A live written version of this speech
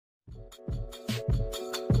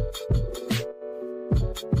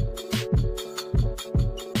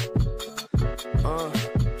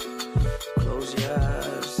Close your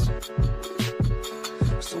eyes.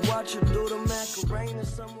 So watch you do the Macarena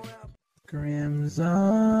somewhere out.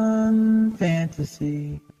 Crimson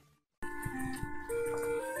Fantasy.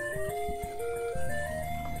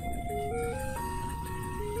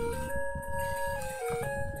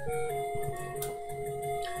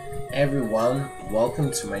 Hey everyone,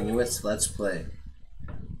 welcome to my newest Let's Play.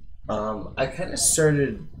 I kind of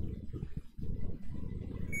started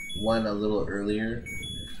one a little earlier,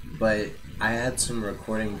 but I had some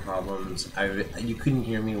recording problems. You couldn't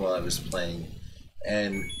hear me while I was playing,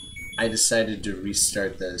 and I decided to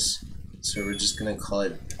restart this. So we're just gonna call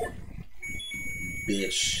it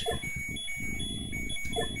Bish,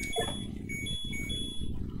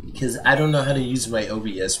 because I don't know how to use my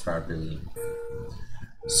OBS properly.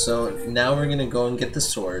 So now we're gonna go and get the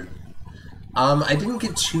sword. I didn't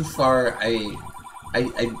get too far. I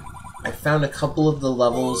found a couple of the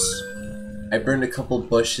levels. I burned a couple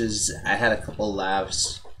bushes. I had a couple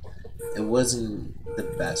laughs. It wasn't the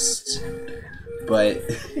best, but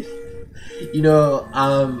you know,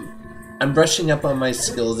 I'm brushing up on my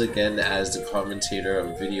skills again as the commentator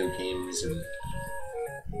of video games, and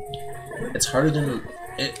it's harder than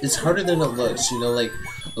it looks. You know, like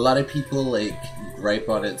a lot of people like gripe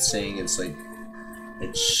on it, saying it's like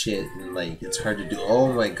it's shit and like it's hard to do.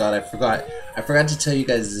 Oh my god, I forgot to tell you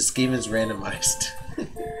guys, this game is randomized.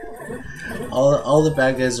 all the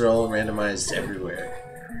bad guys are all randomized everywhere.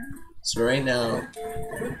 So right now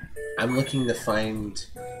I'm looking to find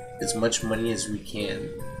as much money as we can.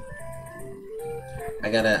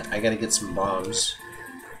 I gotta get some bombs.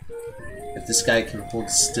 If this guy can hold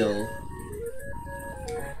still.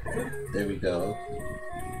 There we go.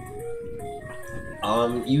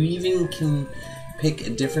 You even can pick a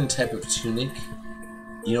different type of tunic.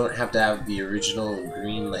 You don't have to have the original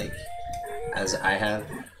green like as I have.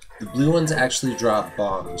 The blue ones actually drop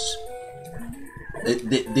bombs.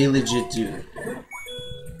 They legit do.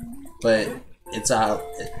 But it's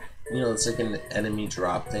you know, it's like an enemy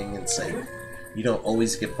drop thing. It's like you don't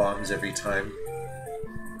always get bombs every time.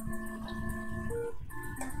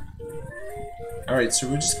 Alright, so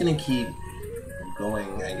we're just gonna keep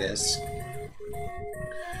going, I guess.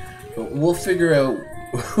 But we'll figure out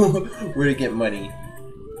where to get money.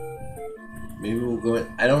 Maybe we'll go in.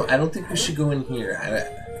 I don't think we should go in here.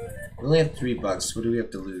 We only have $3. What do we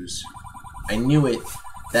have to lose? I knew it.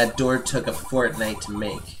 That door took a fortnight to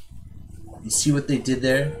make. You see what they did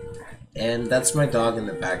there? And that's my dog in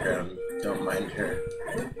the background. Don't mind her.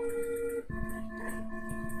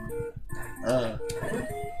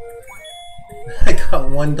 I got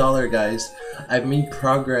 $1, guys. I've made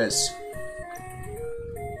progress.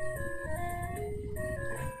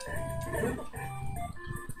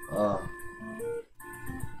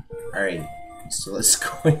 Alright, so let's go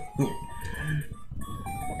in here.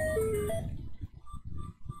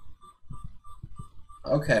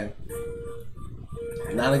 Okay.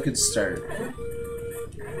 Not a good start.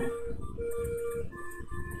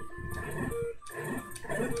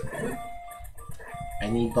 I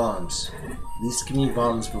need bombs. At least give me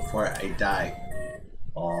bombs before I die.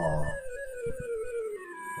 Oh.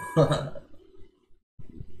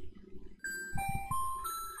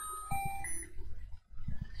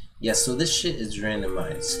 Yeah, so this shit is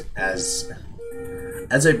randomized. As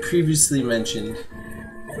I previously mentioned,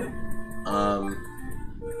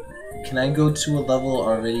 can I go to a level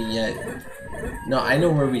already yet? No, I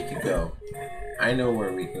know where we could go. I know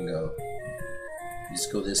where we can go.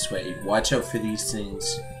 Just go this way. Watch out for these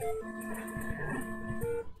things.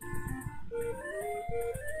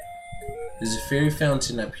 There's a fairy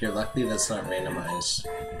fountain up here. Luckily, that's not randomized.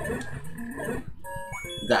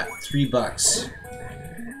 We got $3.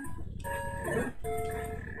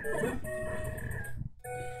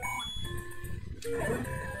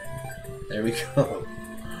 There we go.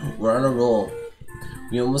 We're on a roll.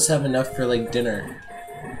 We almost have enough for like dinner.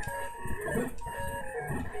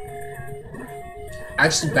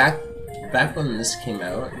 Actually, back when this came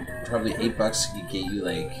out, probably $8 could get you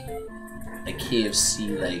like a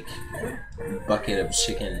KFC like bucket of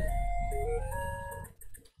chicken.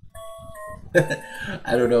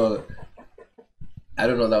 I don't know.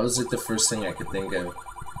 That was like the first thing I could think of.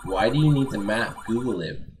 Why do you need the map? Google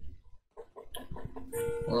it.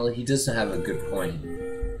 Well, he doesn't have a good point.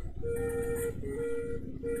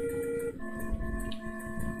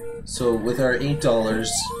 So with our $8,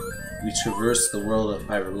 we traverse the world of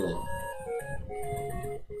Hyrule.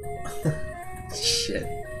 Shit.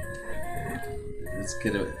 Let's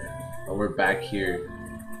get it. Oh, we're back here.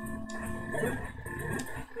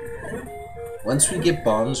 Once we get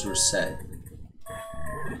bombs, we're set.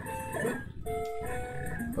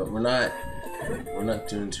 But we're not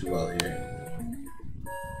doing too well here.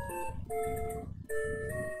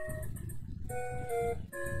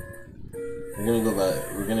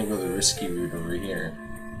 We're gonna go the risky route over here.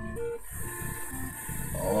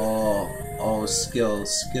 Oh, skill.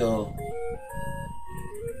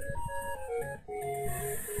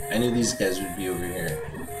 I knew these guys would be over here.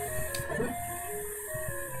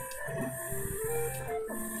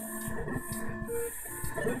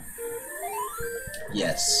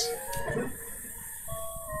 Yes.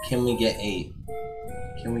 Can we get 8?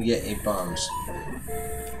 Can we get 8 bombs?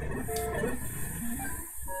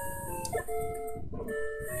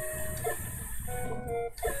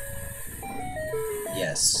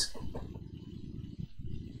 Yes.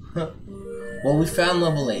 Well, we found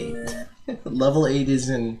level 8. Level 8 is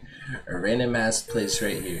in a randomized place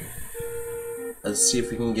right here. Let's see if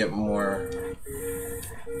we can get more.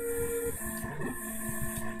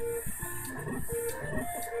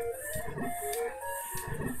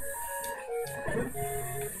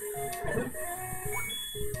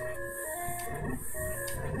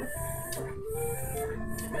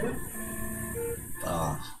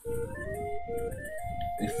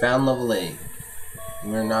 We found level 8.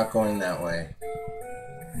 We're not going that way.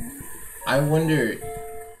 I wonder,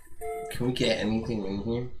 can we get anything in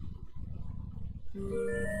here?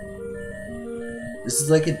 This is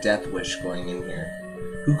like a death wish going in here.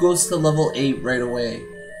 Who goes to level 8 right away?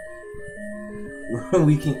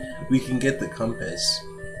 we can get the compass.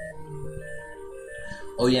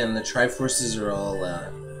 Oh yeah, and the Triforces are all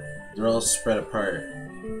they're all spread apart.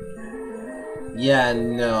 Yeah,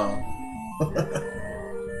 no.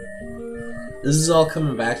 This is all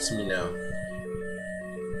coming back to me now.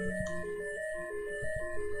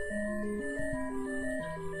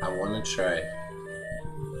 I want to try.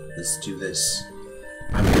 Let's do this.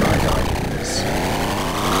 I'm not dodging this.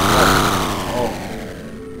 Oh.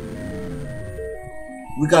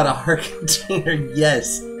 We got a heart container,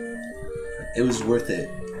 yes! It was worth it.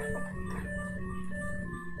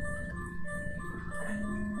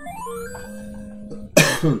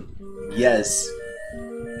 Yes.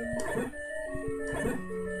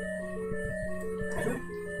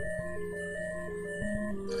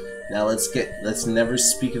 Now let's never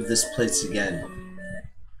speak of this place again.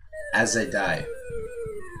 As I die.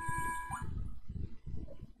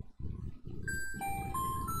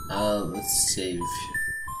 Let's save.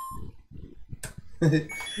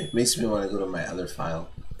 Makes me want to go to my other file.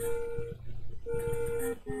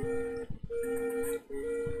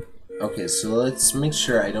 Okay, so let's make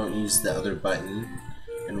sure I don't use the other button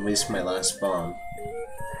and waste my last bomb.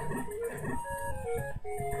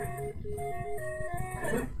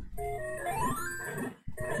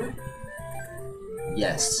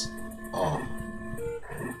 Yes. Aw.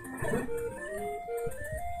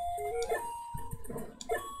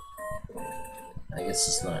 I guess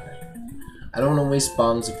it's not. I don't want to waste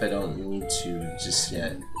bombs if I don't need to just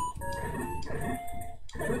yet.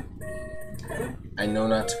 I know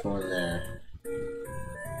not to go in there.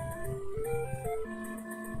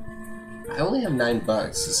 I only have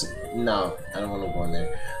 $9. No, I don't want to go in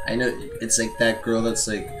there. I know it's like that girl that's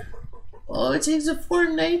like, oh, it takes a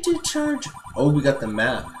fortnight to charge. Oh, we got the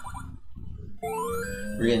map.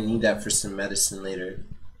 We're gonna need that for some medicine later.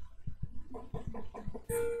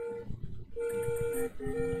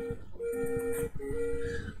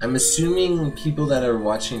 I'm assuming people that are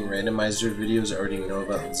watching randomizer videos already know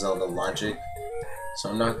about Zelda logic, so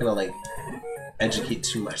I'm not gonna like educate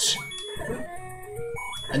too much.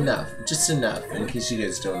 Enough, just enough, in case you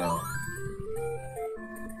guys don't know.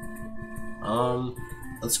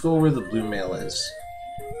 Let's go where the blue mail is.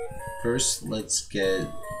 First, let's get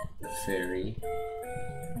the fairy.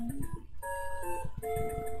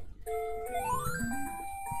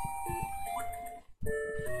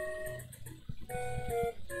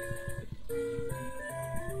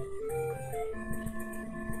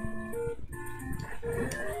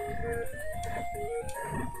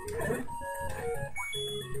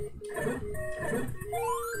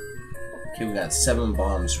 Okay, we got 7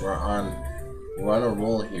 bombs. We're on a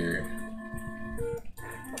roll here.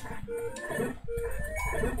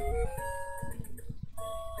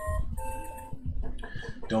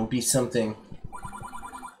 Don't be something.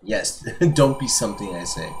 Yes, don't be something, I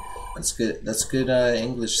say. That's good. That's good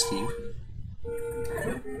English, Steve.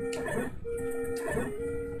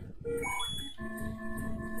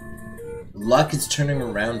 Luck is turning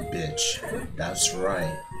around, bitch. That's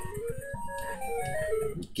right.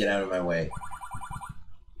 Get out of my way.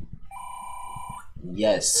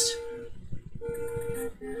 Yes.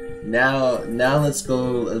 Now let's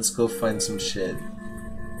go find some shit.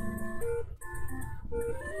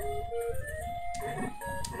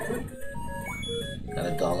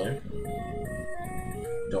 Got $1.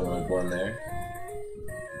 Don't want to go in there.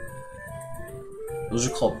 Those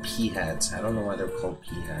are called pea hats. I don't know why they're called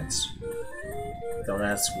pea hats. Don't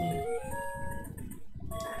ask me.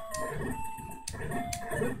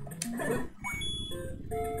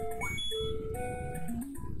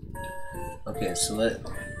 Okay, so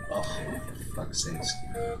oh, for fuck's sakes.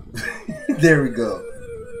 There we go.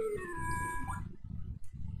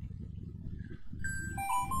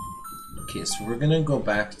 Okay, so we're gonna go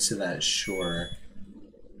back to that shore.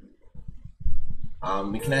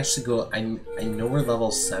 We can actually go. I know where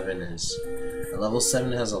level 7 is. And level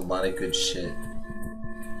 7 has a lot of good shit.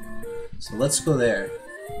 So let's go there.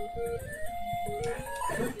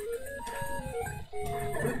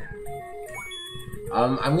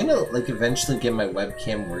 I'm gonna like eventually get my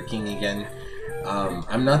webcam working again.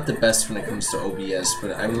 I'm not the best when it comes to OBS,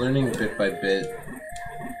 but I'm learning bit by bit.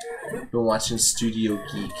 Been watching Studio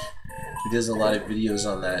Geek. He does a lot of videos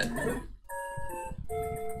on that.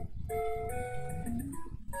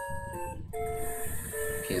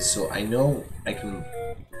 Okay, so I know I can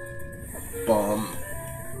bomb.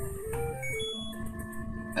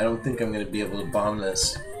 I don't think I'm gonna be able to bomb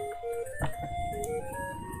this.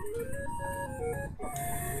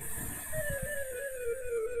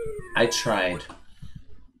 I tried.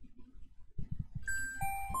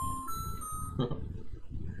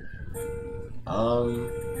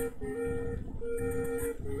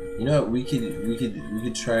 You know what? We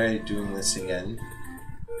could try doing this again.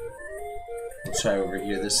 We'll try over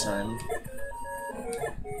here this time.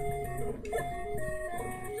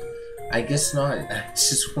 I guess not. I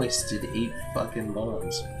just wasted 8 fucking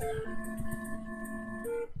bombs.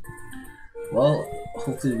 Well,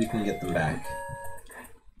 hopefully we can get them back.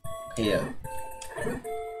 Hey up.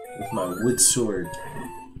 With my wood sword.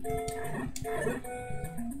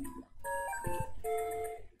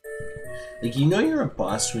 Like, you know you're a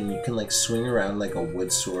boss when you can like swing around like a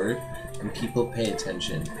wood sword and people pay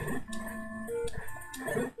attention.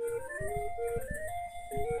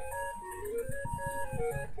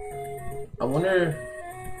 I wonder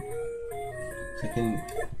if I can...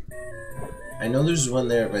 I know there's one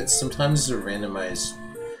there, but sometimes they're randomized.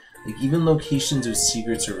 Like, even locations with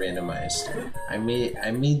secrets are randomized. I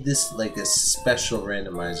made this like a special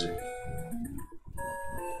randomizer.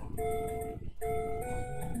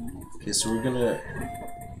 Okay, so we're gonna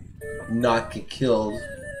not get killed.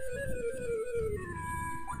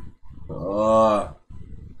 Oh.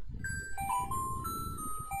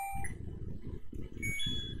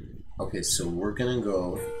 Okay, so we're gonna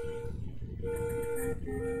go.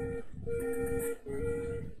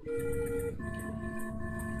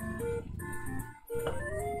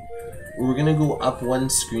 We're gonna go up one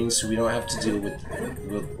screen so we don't have to deal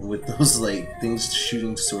with those like things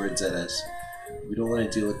shooting swords at us. We don't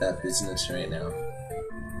want to deal with that business right now.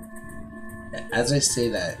 As I say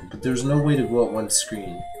that, but there's no way to go up one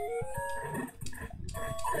screen.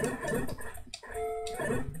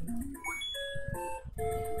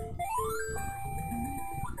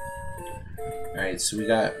 Alright, so we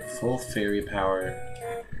got full fairy power.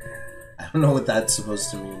 I don't know what that's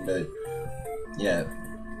supposed to mean, but yeah.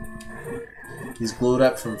 He's glowed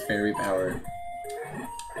up from fairy power.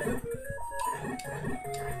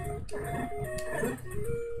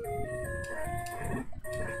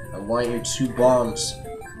 I want your 2 bombs.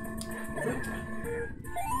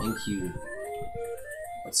 Thank you.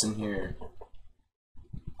 What's in here?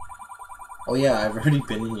 Oh yeah, I've already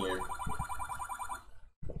been here.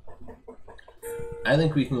 I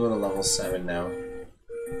think we can go to level 7 now.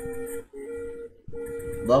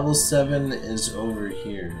 Level 7 is over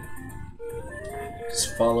here.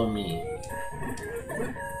 Just follow me.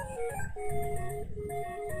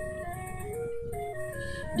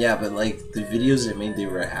 Yeah, but like the videos it made, they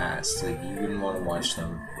were ass. Like you wouldn't want to watch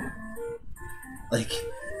them. Like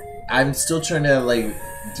I'm still trying to like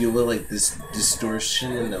deal with like this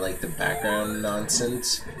distortion and the background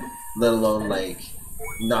nonsense, let alone like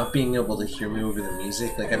not being able to hear me over the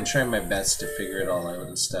music. Like I'm trying my best to figure it all out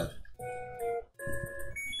and stuff.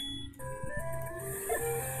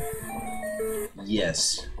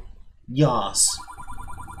 Yes. Yas.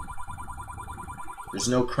 There's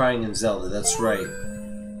no crying in Zelda, that's right.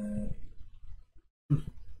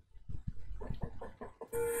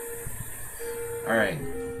 Alright.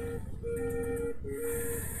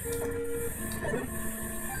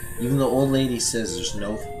 Even the old lady says there's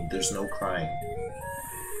no crying.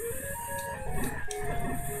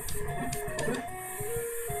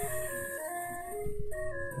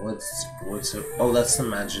 What's it? Oh, that's the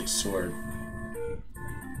magic sword.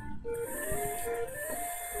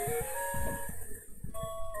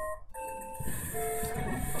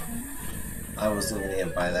 I wasn't gonna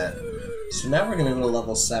get by that. So now we're gonna go to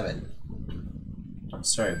level 7. I'm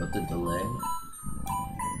sorry about the delay.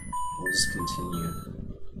 We'll just continue.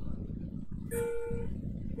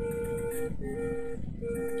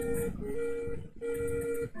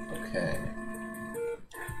 Okay.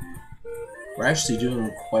 We're actually doing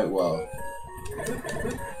quite well.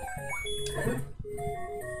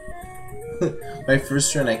 My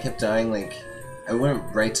first run I kept dying, like, I went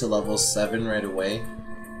right to level 7 right away,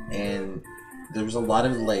 and there was a lot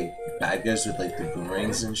of, like, bad guys with, like, the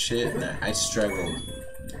boomerangs and shit, and I struggled.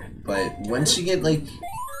 But once you get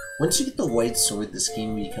the white sword, this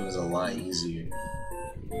game becomes a lot easier.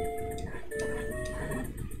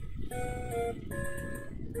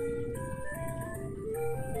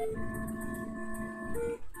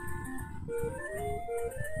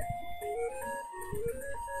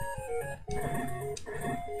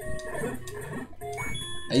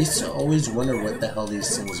 I used to always wonder what the hell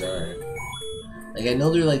these things are. Like, I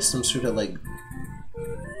know they're like some sort of like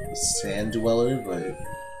sand dweller, but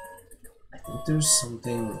I think there's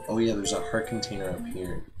something. Oh yeah, there's a heart container up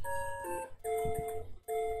here.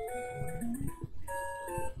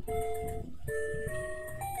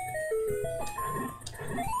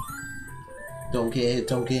 Don't get hit,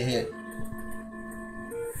 don't get hit.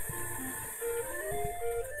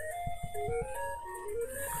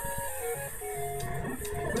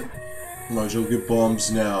 Might as well get bombs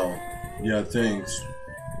now. Yeah, thanks.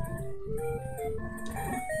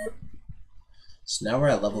 So now we're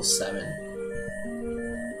at level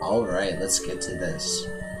 7. Alright, let's get to this.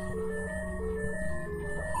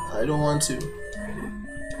 I don't want to.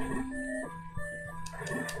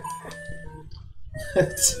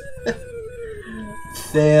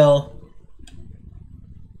 Fail.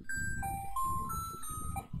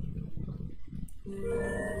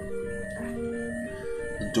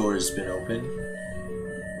 The door has been opened.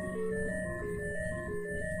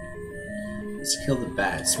 Let's kill the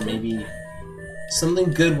bats. Maybe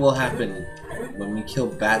something good will happen when we kill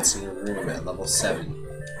bats in a room at level 7.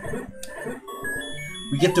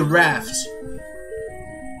 We get the raft!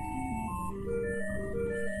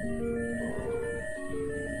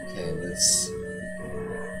 Okay, let's...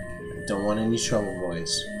 Don't want any trouble,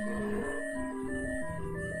 boys.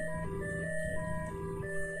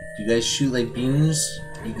 You guys shoot like beans?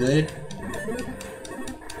 You good?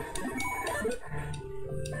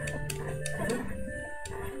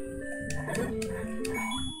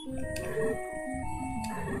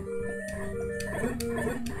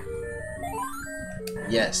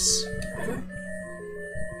 Yes.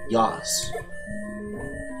 Yas.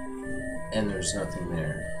 And there's nothing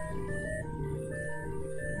there.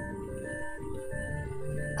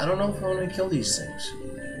 I don't know if I want to kill these things.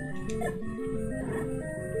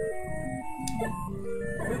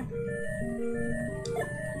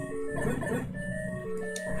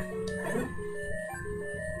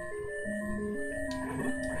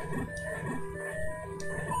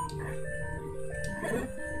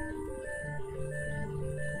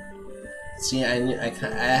 See, I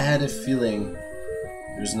had a feeling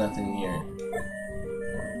there's nothing here.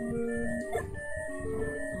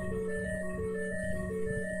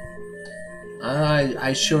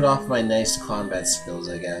 I showed off my nice combat skills,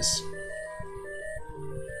 I guess.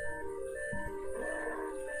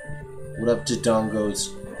 What up to dongos?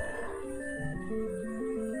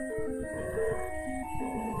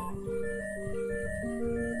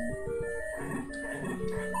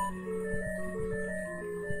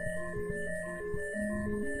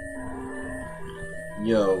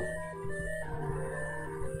 Yo.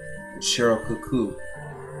 Cheryl Cuckoo.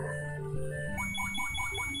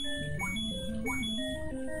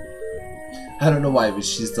 I don't know why, but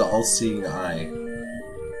she's the all-seeing eye.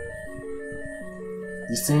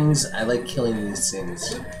 These things, I like killing these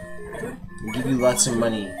things. They give you lots of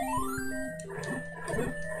money.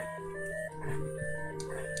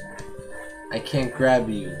 I can't grab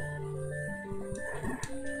you.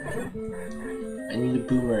 I need a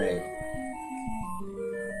boomerang.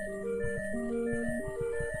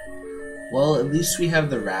 Well, at least we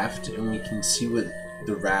have the raft, and we can see what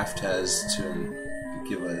the raft has to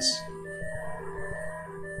give us.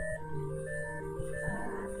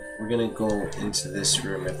 We're gonna go into this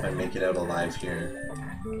room if I make it out alive here.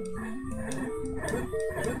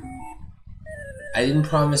 I didn't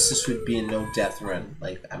promise this would be a no-death run.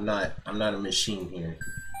 Like, I'm not a machine here.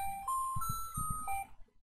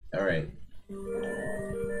 Alright.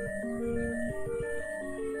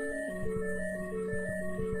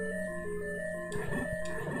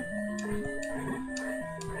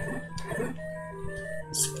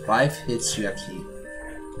 5 hits you have to eat.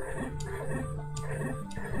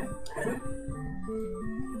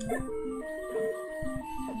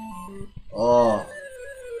 Oh,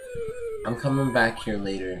 I'm coming back here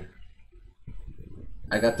later.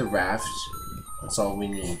 I got the raft. That's all we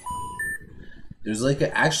need. There's like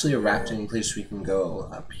actually a rafting place we can go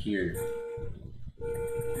up here.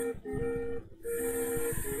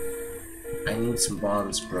 I need some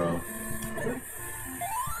bombs, bro.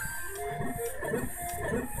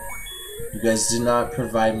 You guys did not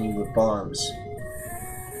provide me with bombs.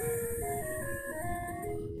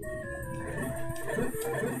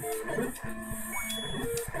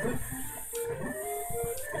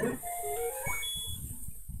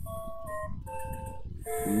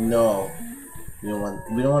 No. We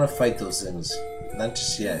don't want to fight those things. Not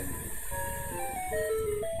just yet.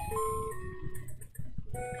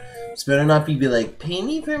 This better not be like, pay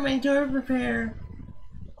me for my door repair.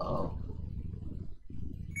 Oh.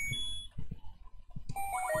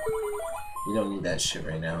 We don't need that shit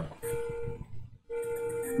right now.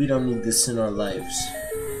 We don't need this in our lives.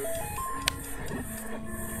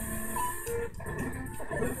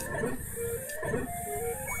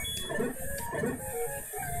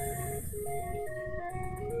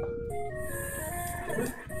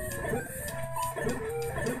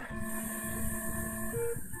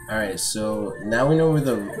 Alright, so now we know where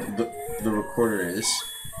the recorder is.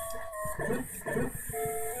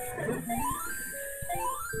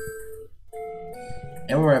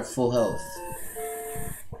 And we're at full health.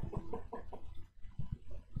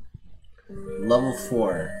 Level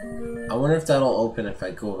 4. I wonder if that'll open if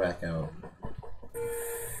I go back out.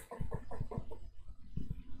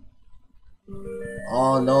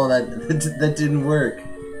 Oh no, that didn't work.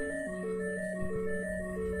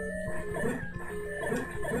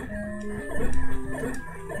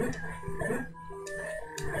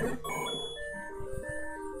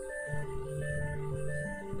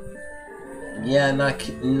 Yeah, not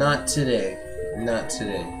today. Not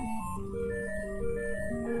today.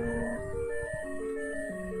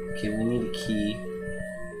 Okay, we need a key.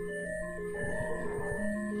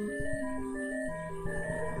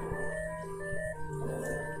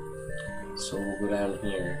 So we'll go down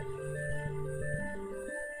here.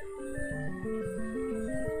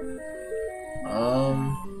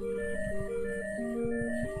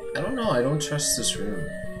 I don't know, I don't trust this room.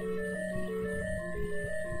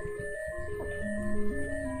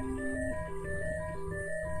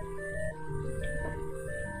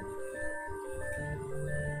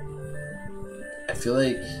 I feel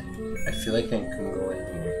like I can go in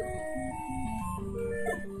here.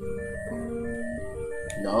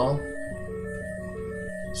 No?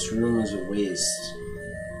 This room is a waste.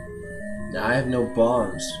 Now I have no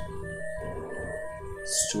bombs.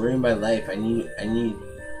 Story of my life. I need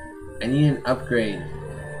an upgrade.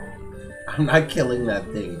 I'm not killing that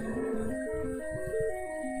thing.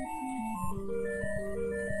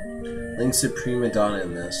 Link's a prima donna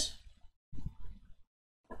in this.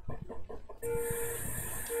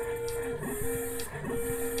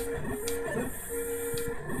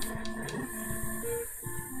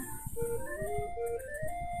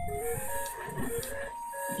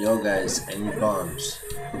 Yo guys, I need bombs.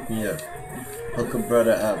 Hook me up. Hook a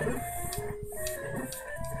brother up.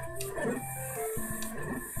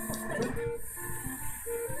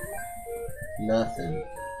 Nothing.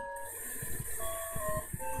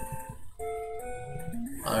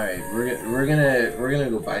 Alright, we're gonna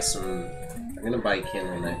go buy some. I'm gonna buy a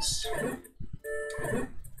candle next.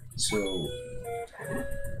 So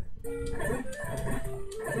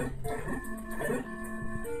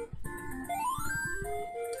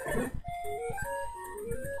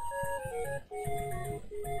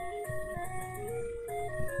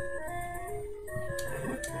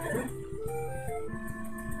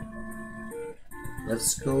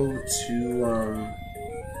let's go to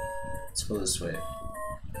let's go this way.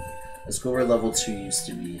 Let's go where level 2 used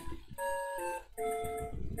to be.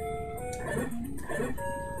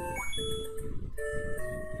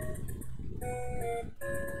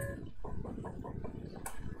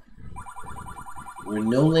 Where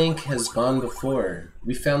no link has gone before.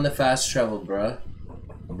 We found the fast travel, bruh.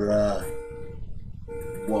 Bruh.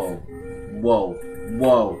 Whoa. Whoa.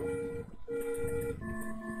 Whoa.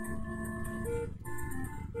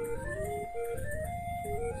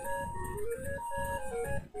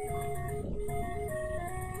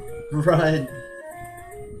 Run!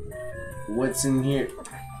 What's in here?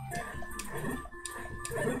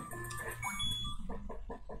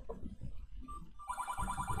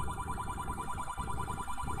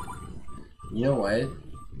 You know what?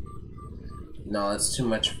 No, that's too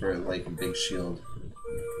much for like a big shield.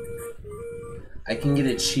 I can get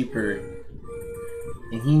it cheaper.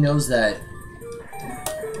 And he knows that.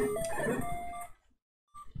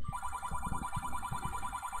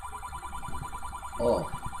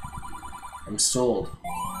 Oh. I'm sold.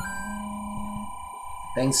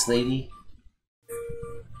 Thanks, lady.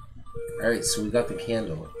 Alright, so we got the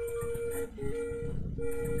candle.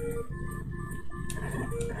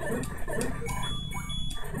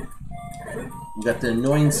 We got the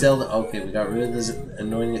annoying Zelda. Okay, we got rid of this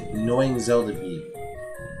annoying Zelda bead.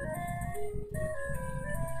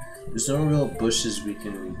 There's no real bushes we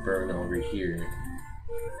can burn over here.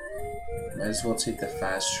 Might as well take the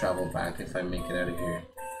fast travel back if I make it out of here.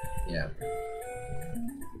 Yeah.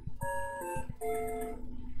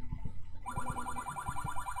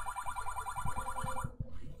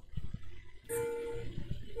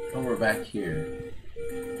 Oh, we're back here.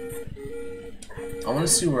 I want to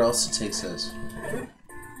see where else it takes us.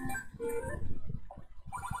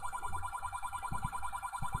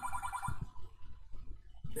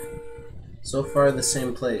 So far, the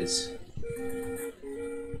same place.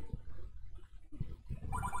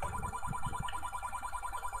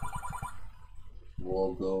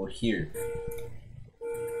 We'll go here.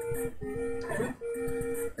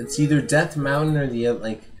 It's either Death Mountain or the other,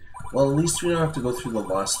 like, well, at least we don't have to go through the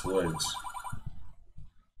Lost Woods.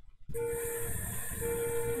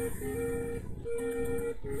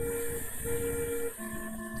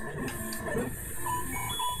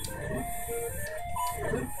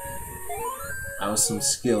 That was some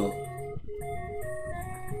skill.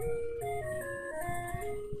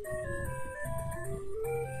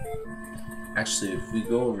 Actually, if we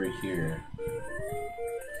go over here,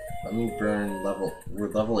 let me burn where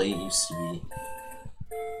level 8 used to be.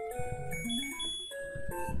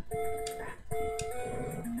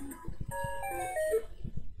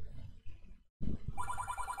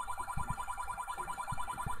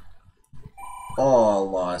 Oh,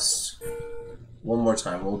 lost. One more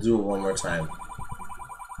time. We'll do it one more time.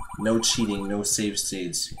 No cheating, no save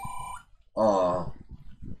states. Aw.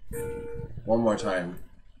 One more time.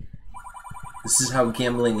 This is how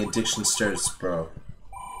gambling addiction starts, bro.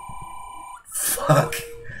 Fuck.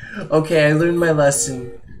 Okay, I learned my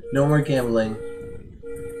lesson. No more gambling.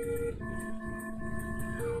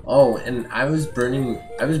 Oh, and I was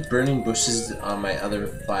burning bushes on my other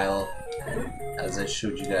file, as I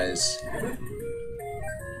showed you guys.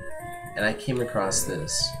 And I came across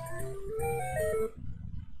this.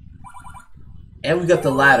 And we got the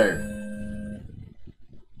ladder.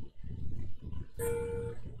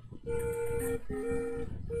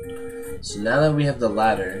 So now that we have the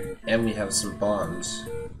ladder and we have some bombs,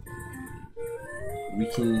 we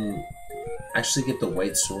can actually get the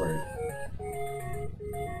white sword.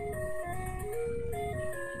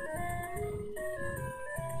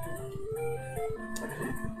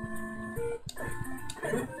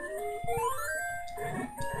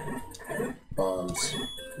 Bombs.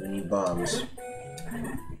 We need bombs.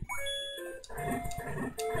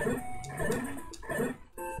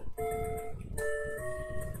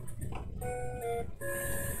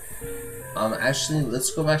 Actually,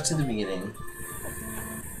 let's go back to the beginning.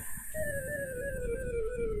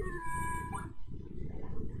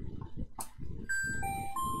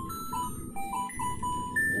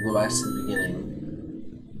 We'll go back to the beginning.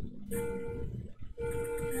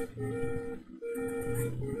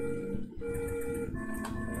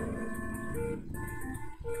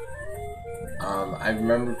 I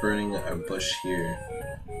remember burning a bush here.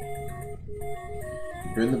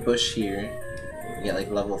 Burn the bush here. We get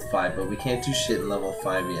like level 5, but we can't do shit in level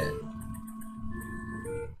 5 yet.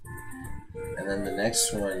 And then the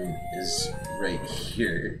next one is right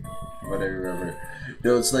here, what I remember.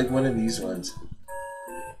 No, it's like one of these ones.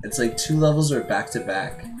 It's like 2 levels are back to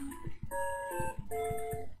back.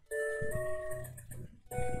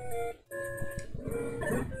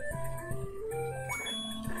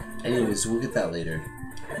 Anyways, we'll get that later.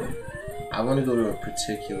 I want to go to a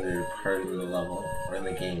particular part of the level, or in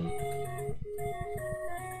the game.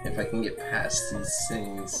 If I can get past these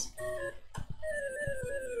things.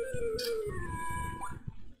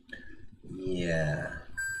 Yeah.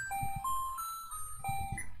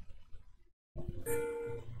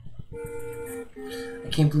 I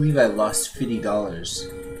can't believe I lost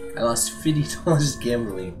 $50. I lost $50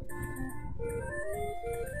 gambling.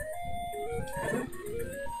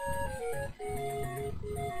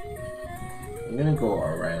 I'm gonna go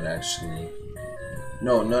around actually.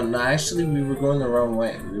 No, actually we were going the wrong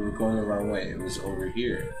way. We were going the wrong way. It was over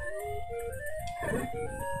here.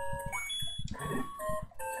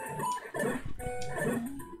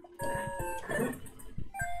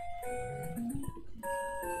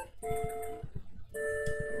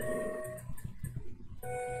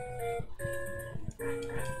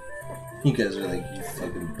 You guys are like, you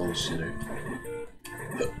fucking bullshitter.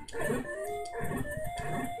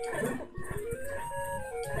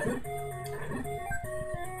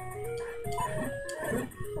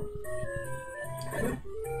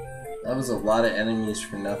 That was a lot of enemies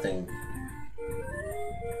for nothing.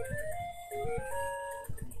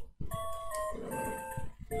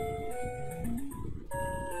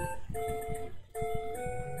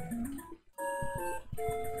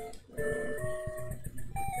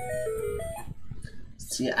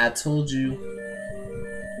 See, I told you.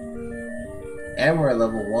 And we're at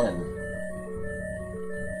level 1.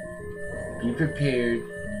 Be prepared.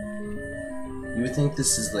 You would think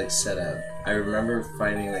this is like set up. I remember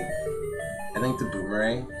finding like, I think the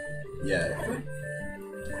boomerang. Yeah.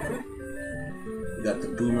 We got the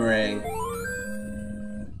boomerang.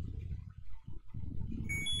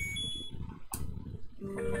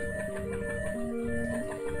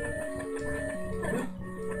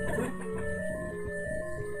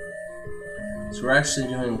 So we're actually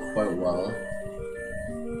doing quite well.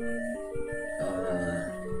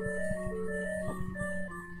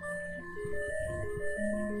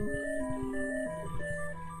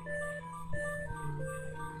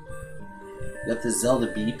 Got the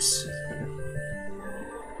Zelda beeps.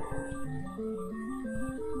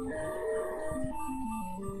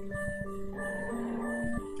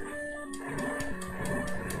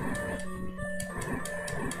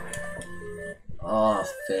 Oh,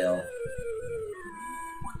 fail.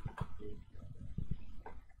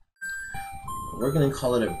 We're gonna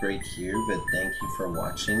call it a break here, but thank you for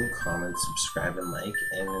watching. Comment, subscribe, and like.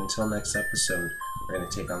 And until next episode, we're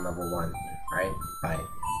gonna take on level 1. Alright, bye.